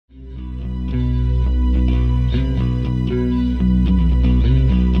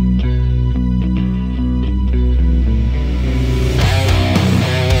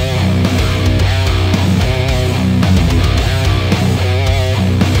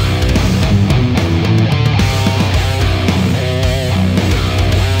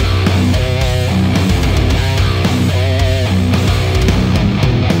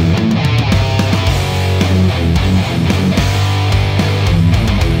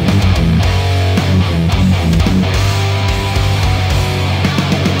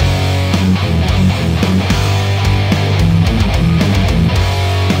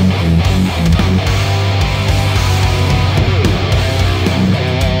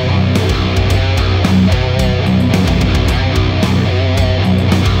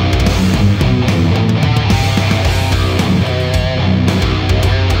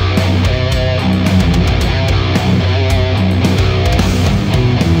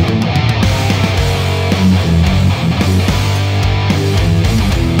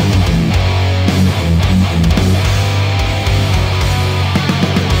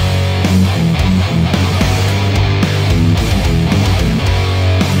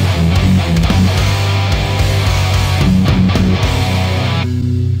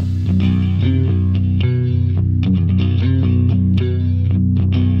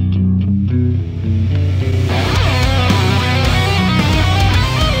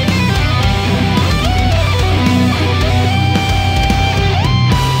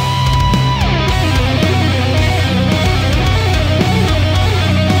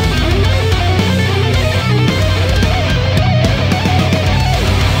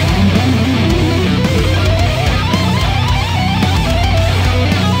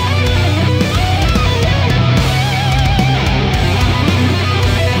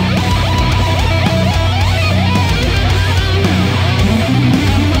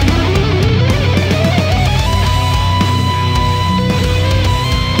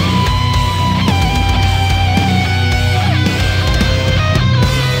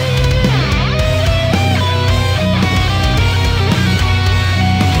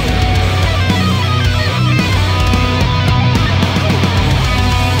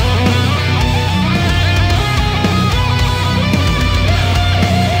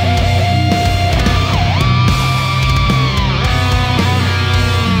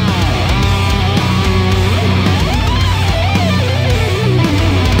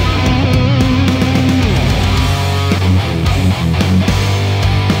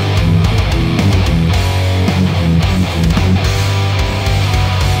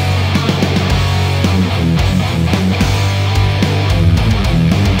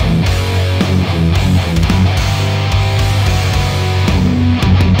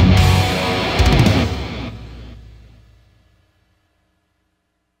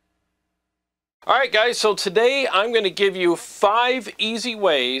Alright guys, so today I'm going to give you 5 easy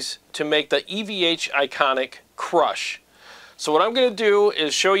ways to make the EVH Iconic crush. So what I'm going to do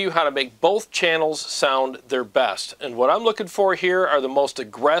is show you how to make both channels sound their best. And what I'm looking for here are the most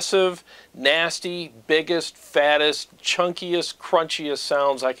aggressive, nasty, biggest, fattest, chunkiest, crunchiest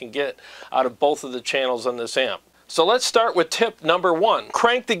sounds I can get out of both of the channels on this amp. So let's start with tip number 1.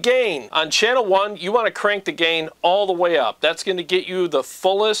 Crank the gain. On channel 1, you want to crank the gain all the way up. That's going to get you the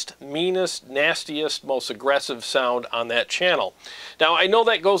fullest, meanest, nastiest, most aggressive sound on that channel. Now, I know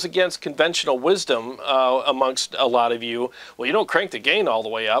that goes against conventional wisdom amongst a lot of you. Well, you don't crank the gain all the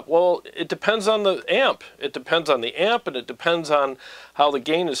way up. Well, it depends on the amp. It depends on the amp, and it depends on how the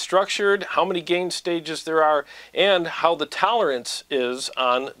gain is structured, how many gain stages there are, and how the tolerance is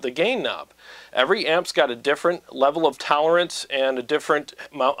on the gain knob. Every amp's got a different level of tolerance and a different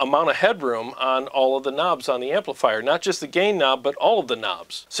amount of headroom on all of the knobs on the amplifier. Not just the gain knob, but all of the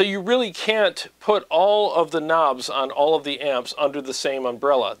knobs. So you really can't put all of the knobs on all of the amps under the same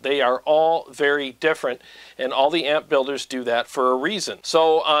umbrella. They are all very different, and all the amp builders do that for a reason.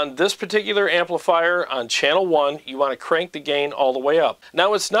 So on this particular amplifier, on channel 1, you want to crank the gain all the way up.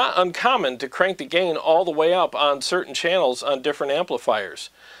 Now, it's not uncommon to crank the gain all the way up on certain channels on different amplifiers.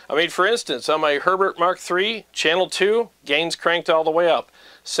 I mean, for instance, on my Herbert Mark III, channel 2, gain's cranked all the way up.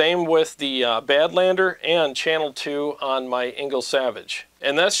 Same with the Badlander and channel 2 on my Ingle Savage.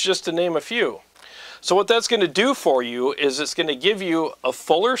 And that's just to name a few. So what that's going to do for you is it's going to give you a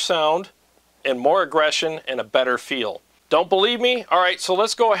fuller sound and more aggression and a better feel. Don't believe me? Alright, so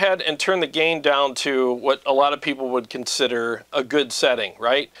let's go ahead and turn the gain down to what a lot of people would consider a good setting,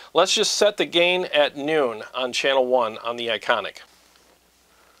 right? Let's just set the gain at noon on channel 1 on the Iconic.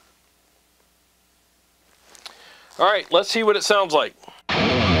 Alright, let's see what it sounds like.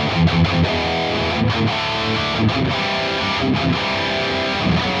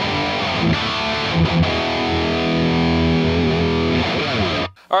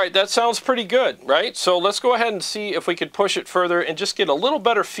 Alright, that sounds pretty good, right? So let's go ahead and see if we could push it further and just get a little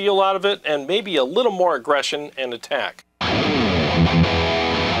better feel out of it and maybe a little more aggression and attack.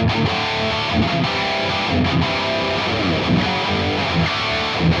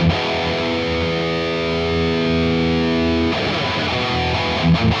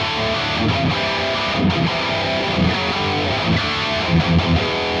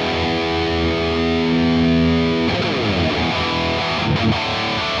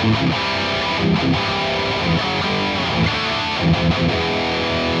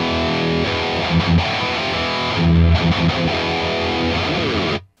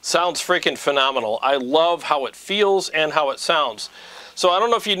 Sounds freaking phenomenal. I love how it feels and how it sounds. So I don't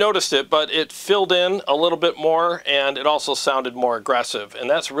know if you noticed it, but it filled in a little bit more and it also sounded more aggressive. And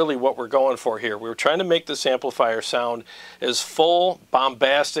that's really what we're going for here. We're trying to make this amplifier sound as full,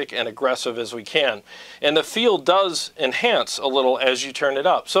 bombastic, and aggressive as we can. And the feel does enhance a little as you turn it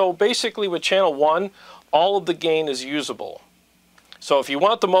up. So basically with channel 1, all of the gain is usable. So if you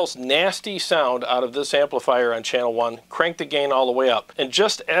want the most nasty sound out of this amplifier on channel 1, crank the gain all the way up. And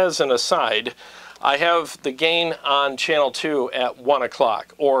just as an aside, I have the gain on channel 2 at 1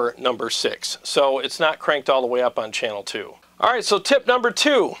 o'clock, or number 6. So it's not cranked all the way up on channel 2. Alright, so tip number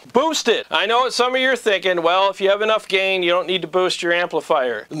 2, boost it. I know what some of you are thinking, well, if you have enough gain, you don't need to boost your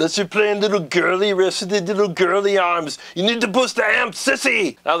amplifier. Unless you're playing little girly riffs with the little girly arms. You need to boost the amp,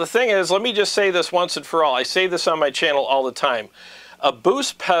 sissy! Now the thing is, let me just say this once and for all. I say this on my channel all the time. A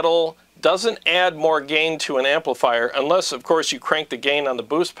boost pedal doesn't add more gain to an amplifier unless, of course, you crank the gain on the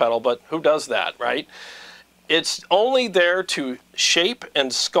boost pedal, but who does that, right? It's only there to shape and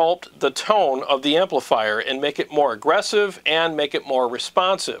sculpt the tone of the amplifier and make it more aggressive and make it more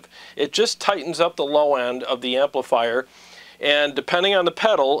responsive. It just tightens up the low end of the amplifier, and depending on the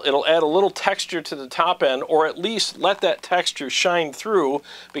pedal, it'll add a little texture to the top end, or at least let that texture shine through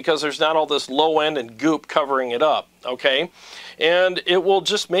because there's not all this low end and goop covering it up, okay? And it will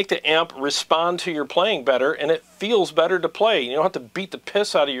just make the amp respond to your playing better, and it feels better to play. You don't have to beat the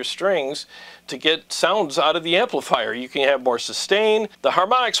piss out of your strings to get sounds out of the amplifier. You can have more sustain. The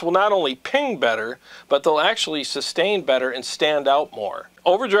harmonics will not only ping better, but they'll actually sustain better and stand out more.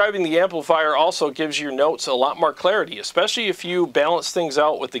 Overdriving the amplifier also gives your notes a lot more clarity, especially if you balance things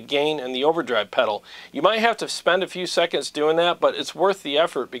out with the gain and the overdrive pedal. You might have to spend a few seconds doing that, but it's worth the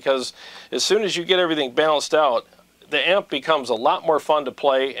effort because as soon as you get everything balanced out, the amp becomes a lot more fun to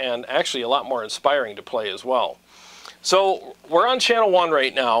play and actually a lot more inspiring to play as well. So we're on channel 1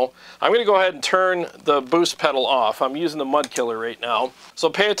 right now. I'm going to go ahead and turn the boost pedal off. I'm using the Mud Killer right now.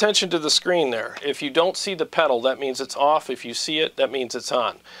 So pay attention to the screen there. If you don't see the pedal, that means it's off. If you see it, that means it's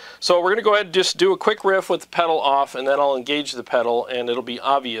on. So we're going to go ahead and just do a quick riff with the pedal off, and then I'll engage the pedal, and it'll be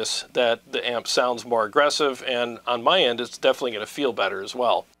obvious that the amp sounds more aggressive, and on my end, it's definitely going to feel better as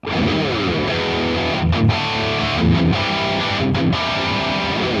well.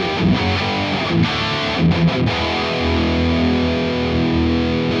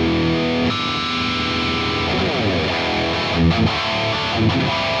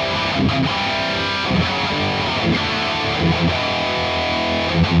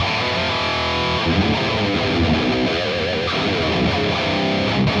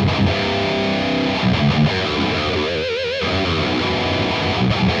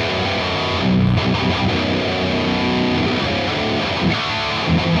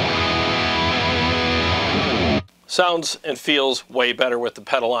 Sounds and feels way better with the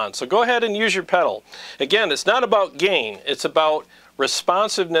pedal on. So go ahead and use your pedal. Again, it's not about gain, it's about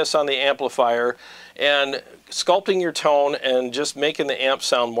responsiveness on the amplifier and sculpting your tone and just making the amp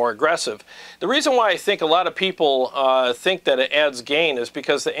sound more aggressive. The reason why I think a lot of people think that it adds gain is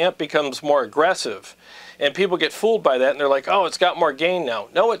because the amp becomes more aggressive, and people get fooled by that and they're like, oh, it's got more gain now.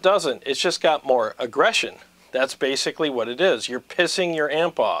 No, it doesn't. It's just got more aggression. That's basically what it is. You're pissing your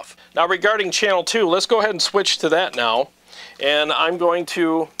amp off. Now regarding channel 2, let's go ahead and switch to that now. And I'm going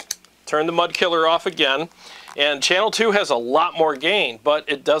to turn the Mud Killer off again. And channel 2 has a lot more gain, but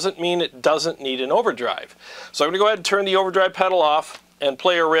it doesn't mean it doesn't need an overdrive. So I'm going to go ahead and turn the overdrive pedal off and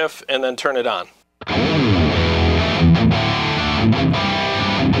play a riff and then turn it on.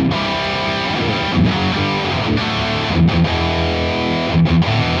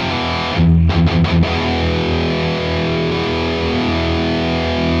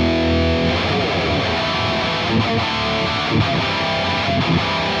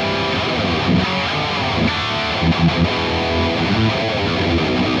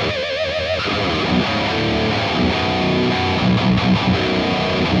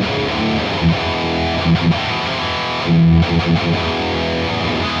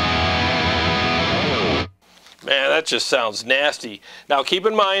 Man, that just sounds nasty. Now keep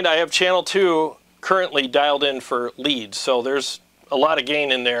in mind, I have channel 2 currently dialed in for leads, so there's a lot of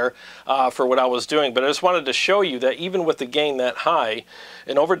gain in there for what I was doing, but I just wanted to show you that even with the gain that high,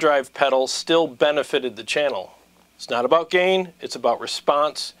 an overdrive pedal still benefited the channel. It's not about gain, it's about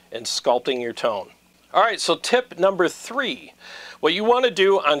response and sculpting your tone. Alright, so tip number 3. What you want to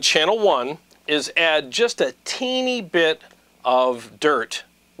do on channel 1 is add just a teeny bit of dirt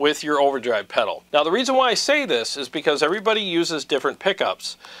with your overdrive pedal. Now the reason why I say this is because everybody uses different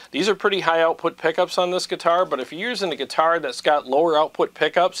pickups. These are pretty high output pickups on this guitar, but if you're using a guitar that's got lower output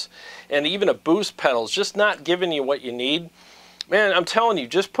pickups and even a boost pedal is just not giving you what you need, man, I'm telling you,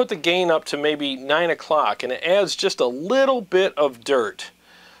 just put the gain up to maybe 9 o'clock and it adds just a little bit of dirt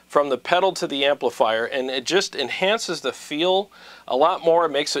from the pedal to the amplifier, and it just enhances the feel a lot more. It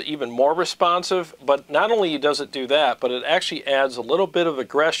makes it even more responsive, but not only does it do that, but it actually adds a little bit of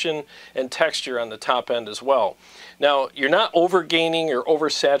aggression and texture on the top end as well. Now, you're not overgaining or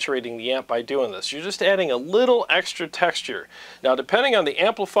oversaturating the amp by doing this. You're just adding a little extra texture. Now, depending on the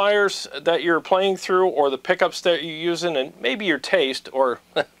amplifiers that you're playing through or the pickups that you're using and maybe your taste or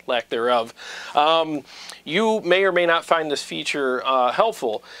lack thereof, you may or may not find this feature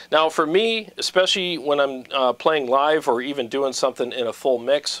helpful. Now, for me, especially when I'm playing live or even doing something in a full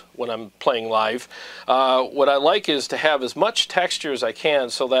mix when I'm playing live, what I like is to have as much texture as I can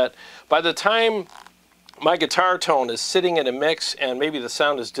so that by the time my guitar tone is sitting in a mix and maybe the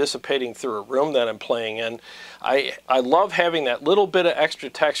sound is dissipating through a room that I'm playing in, I love having that little bit of extra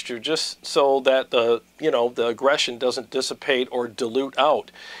texture just so that the aggression doesn't dissipate or dilute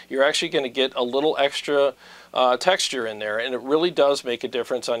out. You're actually going to get a little extra texture in there, and it really does make a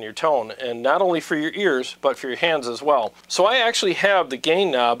difference on your tone, and not only for your ears but for your hands as well. So I actually have the gain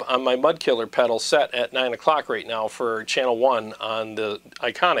knob on my Mud Killer pedal set at 9 o'clock right now for channel 1 on the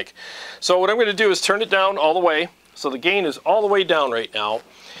Iconic. So what I'm going to do is turn it down all the way, so the gain is all the way down right now,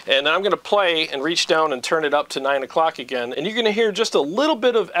 and I'm going to play and reach down and turn it up to 9 o'clock again, and you're going to hear just a little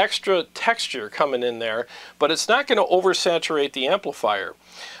bit of extra texture coming in there, but it's not going to oversaturate the amplifier.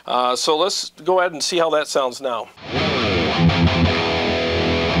 So let's go ahead and see how that sounds now.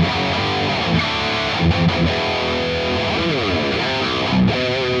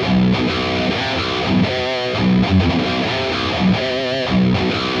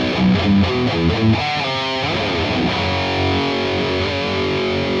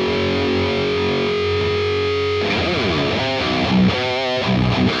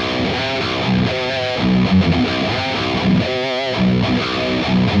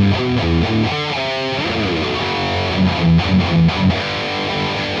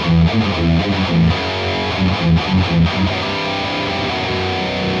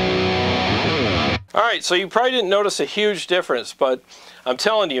 Alright, so you probably didn't notice a huge difference, but I'm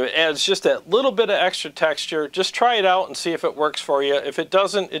telling you, it adds just that little bit of extra texture. Just try it out and see if it works for you. If it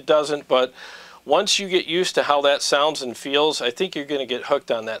doesn't, it doesn't, but once you get used to how that sounds and feels, I think you're going to get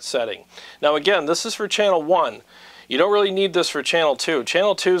hooked on that setting. Now again, this is for channel 1. You don't really need this for channel 2.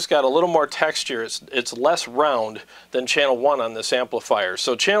 Channel 2's got a little more texture. It's less round than channel 1 on this amplifier.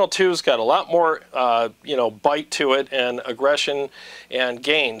 So channel 2's got a lot more you know, bite to it and aggression and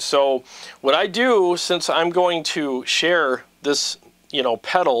gain. So what I do, since I'm going to share this, you know,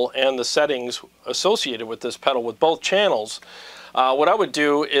 pedal and the settings associated with this pedal with both channels, what I would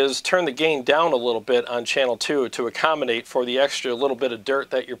do is turn the gain down a little bit on channel 2 to accommodate for the extra little bit of dirt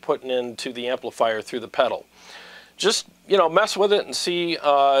that you're putting into the amplifier through the pedal. Just, you know, mess with it and see,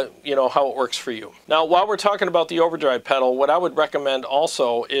 you know, how it works for you. Now, while we're talking about the overdrive pedal, what I would recommend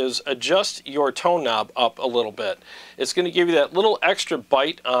also is adjust your tone knob up a little bit. It's going to give you that little extra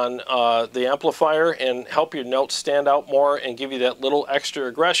bite on the amplifier and help your notes stand out more and give you that little extra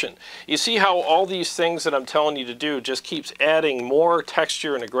aggression. You see how all these things that I'm telling you to do just keeps adding more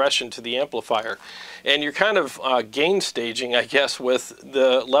texture and aggression to the amplifier. And you're kind of gain staging, I guess, with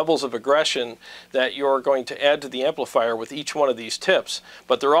the levels of aggression that you're going to add to the amplifier with each one of these tips.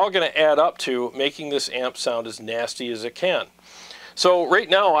 But they're all going to add up to making this amp sound as nasty as it can. So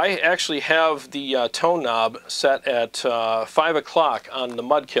right now I actually have the tone knob set at 5 o'clock on the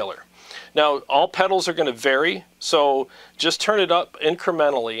Mud Killer. Now all pedals are going to vary, so just turn it up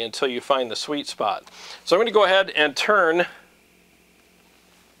incrementally until you find the sweet spot. So I'm going to go ahead and turn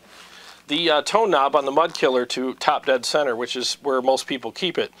the tone knob on the Mud Killer to top dead center, which is where most people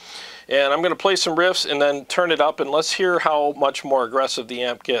keep it. And I'm going to play some riffs and then turn it up, and let's hear how much more aggressive the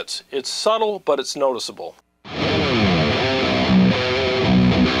amp gets. It's subtle, but it's noticeable.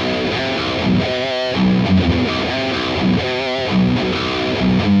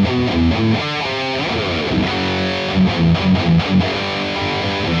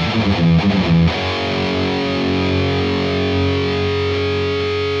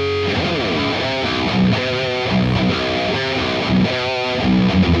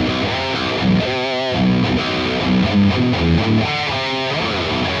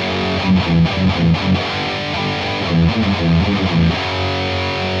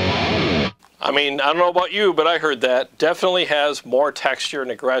 I mean, I don't know about you, but I heard that. Definitely has more texture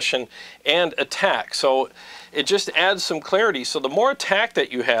and aggression and attack. So it just adds some clarity. So the more attack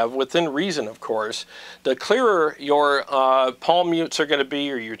that you have, within reason of course, the clearer your palm mutes are going to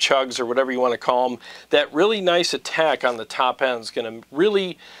be, or your chugs, or whatever you want to call them. That really nice attack on the top end is going to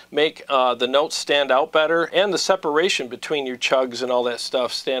really make the notes stand out better, and the separation between your chugs and all that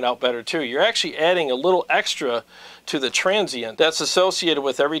stuff stand out better too. You're actually adding a little extra to the transient that's associated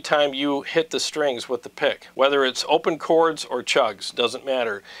with every time you hit the strings with the pick. Whether it's open chords or chugs, doesn't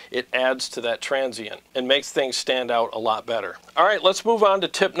matter. It adds to that transient and makes things stand out a lot better. Alright, let's move on to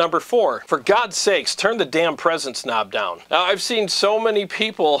tip number 4. For God's sakes, turn the damn presence knob down. Now, I've seen so many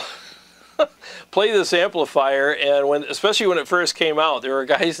people play this amplifier, and especially when it first came out, there were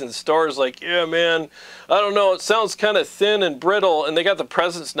guys in stores like, yeah man, I don't know, it sounds kind of thin and brittle, and they got the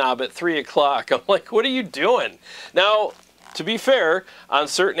presence knob at 3 o'clock. I'm like, what are you doing? Now, to be fair, on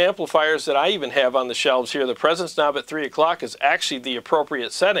certain amplifiers that I even have on the shelves here, the presence knob at 3 o'clock is actually the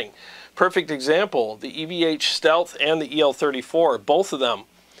appropriate setting. Perfect example, the EVH Stealth and the EL34, both of them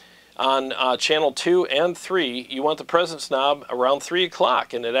on channel 2 and 3, you want the presence knob around 3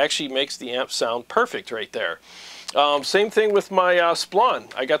 o'clock, and it actually makes the amp sound perfect right there. Same thing with my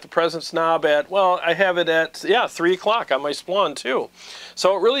Splon. I got the presence knob at, well, I have it at, yeah, 3 o'clock on my Splon too.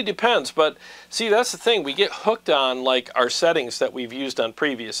 So it really depends, but see, that's the thing. We get hooked on like our settings that we've used on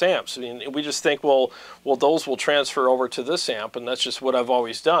previous amps. I mean, we just think, well, those will transfer over to this amp, and that's just what I've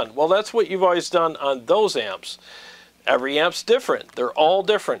always done. Well, that's what you've always done on those amps. Every amp's different. They're all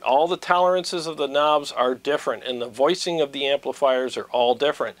different. All the tolerances of the knobs are different, and the voicing of the amplifiers are all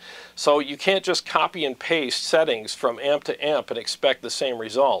different. So you can't just copy and paste settings from amp to amp and expect the same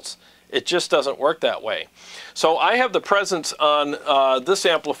results. It just doesn't work that way. So I have the presence on this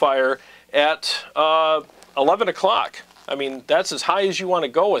amplifier at 11 o'clock. I mean, that's as high as you want to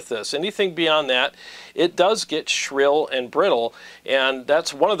go with this. Anything beyond that, it does get shrill and brittle, and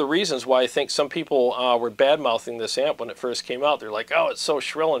that's one of the reasons why I think some people were bad-mouthing this amp when it first came out. They're like, oh, it's so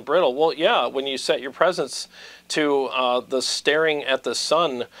shrill and brittle. Well, yeah, when you set your presence to the staring at the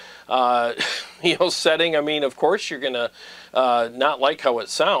sun you know, setting, I mean, of course you're going to not like how it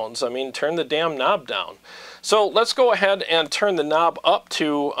sounds. I mean, turn the damn knob down. So let's go ahead and turn the knob up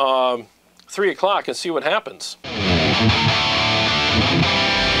to 3 o'clock and see what happens.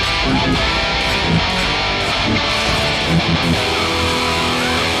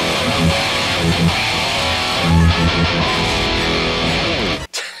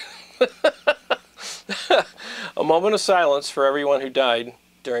 A moment of silence for everyone who died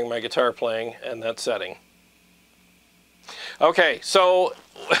during my guitar playing and that setting. Okay, so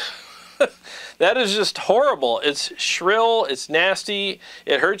that is just horrible. It's shrill, it's nasty,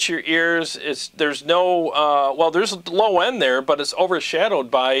 it hurts your ears. There's no, well, there's a low end there, but it's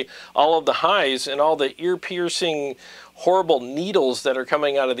overshadowed by all of the highs and all the ear-piercing, horrible needles that are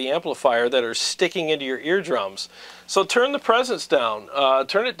coming out of the amplifier that are sticking into your eardrums. So turn the presence down.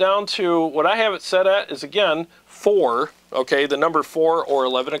 Turn it down to, what I have it set at is, again, 4, okay, the number 4 or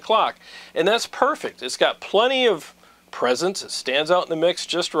 11 o'clock. And that's perfect. It's got plenty of presence. It stands out in the mix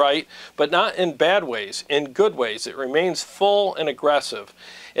just right, but not in bad ways, in good ways. It remains full and aggressive.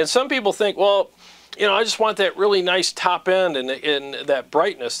 And some people think, well, you know, I just want that really nice top end and that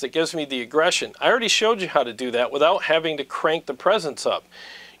brightness that gives me the aggression. I already showed you how to do that without having to crank the presence up.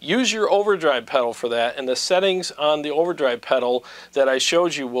 Use your overdrive pedal for that, and the settings on the overdrive pedal that I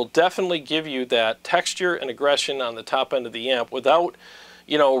showed you will definitely give you that texture and aggression on the top end of the amp without,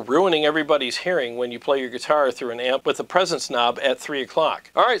 you know, ruining everybody's hearing when you play your guitar through an amp with a presence knob at 3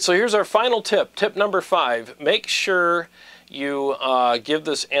 o'clock. All right, so here's our final tip. Tip number 5. Make sure you give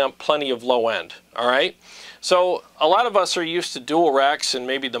this amp plenty of low end, all right? So a lot of us are used to dual racks and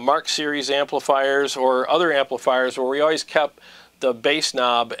maybe the Mark Series amplifiers or other amplifiers where we always kept the bass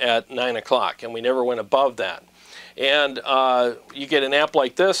knob at 9 o'clock and we never went above that. And you get an amp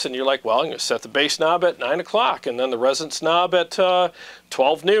like this and you're like, well, I'm going to set the bass knob at 9 o'clock and then the resonance knob at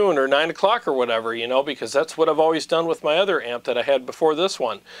 12 noon or 9 o'clock or whatever, you know, because that's what I've always done with my other amp that I had before this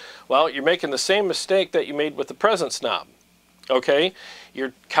one. Well, you're making the same mistake that you made with the presence knob. Okay,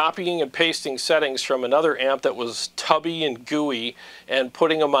 you're copying and pasting settings from another amp that was tubby and gooey and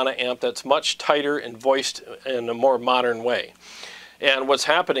putting them on an amp that's much tighter and voiced in a more modern way. And what's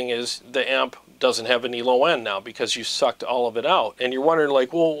happening is the amp doesn't have any low end now because you sucked all of it out. And you're wondering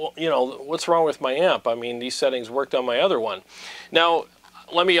like, well, you know, what's wrong with my amp? I mean, these settings worked on my other one. Now,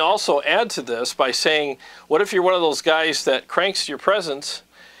 let me also add to this by saying, what if you're one of those guys that cranks your presence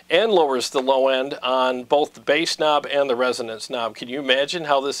and lowers the low end on both the bass knob and the resonance knob? Can you imagine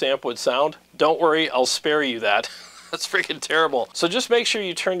how this amp would sound? Don't worry, I'll spare you that. That's freaking terrible. So just make sure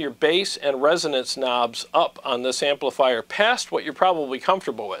you turn your bass and resonance knobs up on this amplifier past what you're probably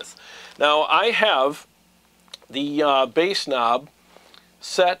comfortable with. Now I have the bass knob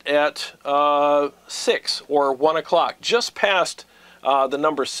set at 6 or 1 o'clock, just past the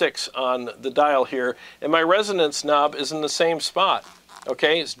number 6 on the dial here, and my resonance knob is in the same spot.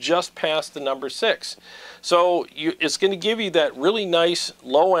 Okay, it's just past the number 6. So it's going to give you that really nice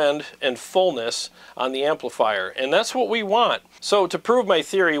low end and fullness on the amplifier, and that's what we want. So to prove my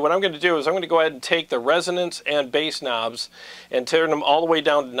theory, what I'm going to do is I'm going to go ahead and take the resonance and bass knobs and turn them all the way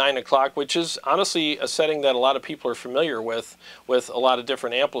down to 9 o'clock, which is honestly a setting that a lot of people are familiar with a lot of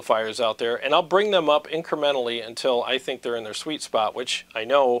different amplifiers out there, and I'll bring them up incrementally until I think they're in their sweet spot, which I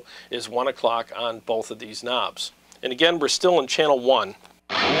know is 1 o'clock on both of these knobs. And again, we're still in channel 1.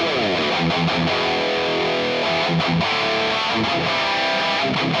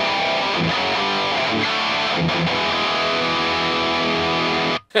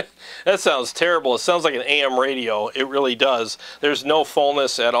 That sounds terrible. It sounds like an AM radio. It really does. There's no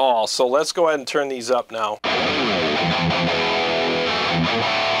fullness at all. So let's go ahead and turn these up now.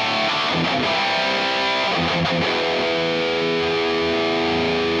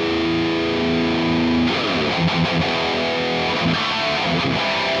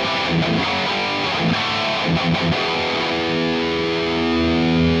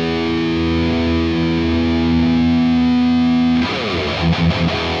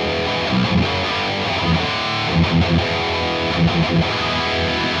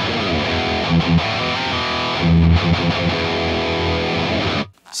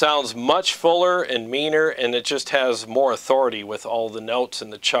 Sounds much fuller and meaner, and it just has more authority with all the notes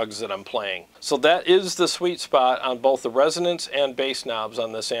and the chugs that I'm playing. So that is the sweet spot on both the resonance and bass knobs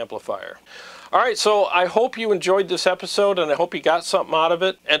on this amplifier. Alright, so I hope you enjoyed this episode and I hope you got something out of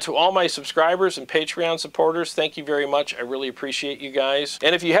it. And to all my subscribers and Patreon supporters, thank you very much. I really appreciate you guys.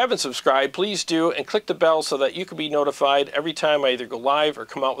 And if you haven't subscribed, please do, and click the bell so that you can be notified every time I either go live or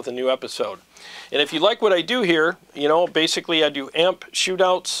come out with a new episode. And if you like what I do here, you know, basically I do amp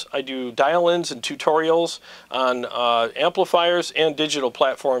shootouts, I do dial-ins and tutorials on amplifiers and digital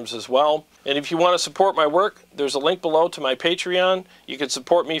platforms as well. And if you want to support my work, there's a link below to my Patreon. You can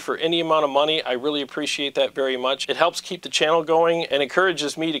support me for any amount of money. I really appreciate that very much. It helps keep the channel going and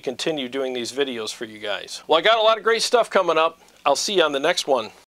encourages me to continue doing these videos for you guys. Well, I got a lot of great stuff coming up. I'll see you on the next one.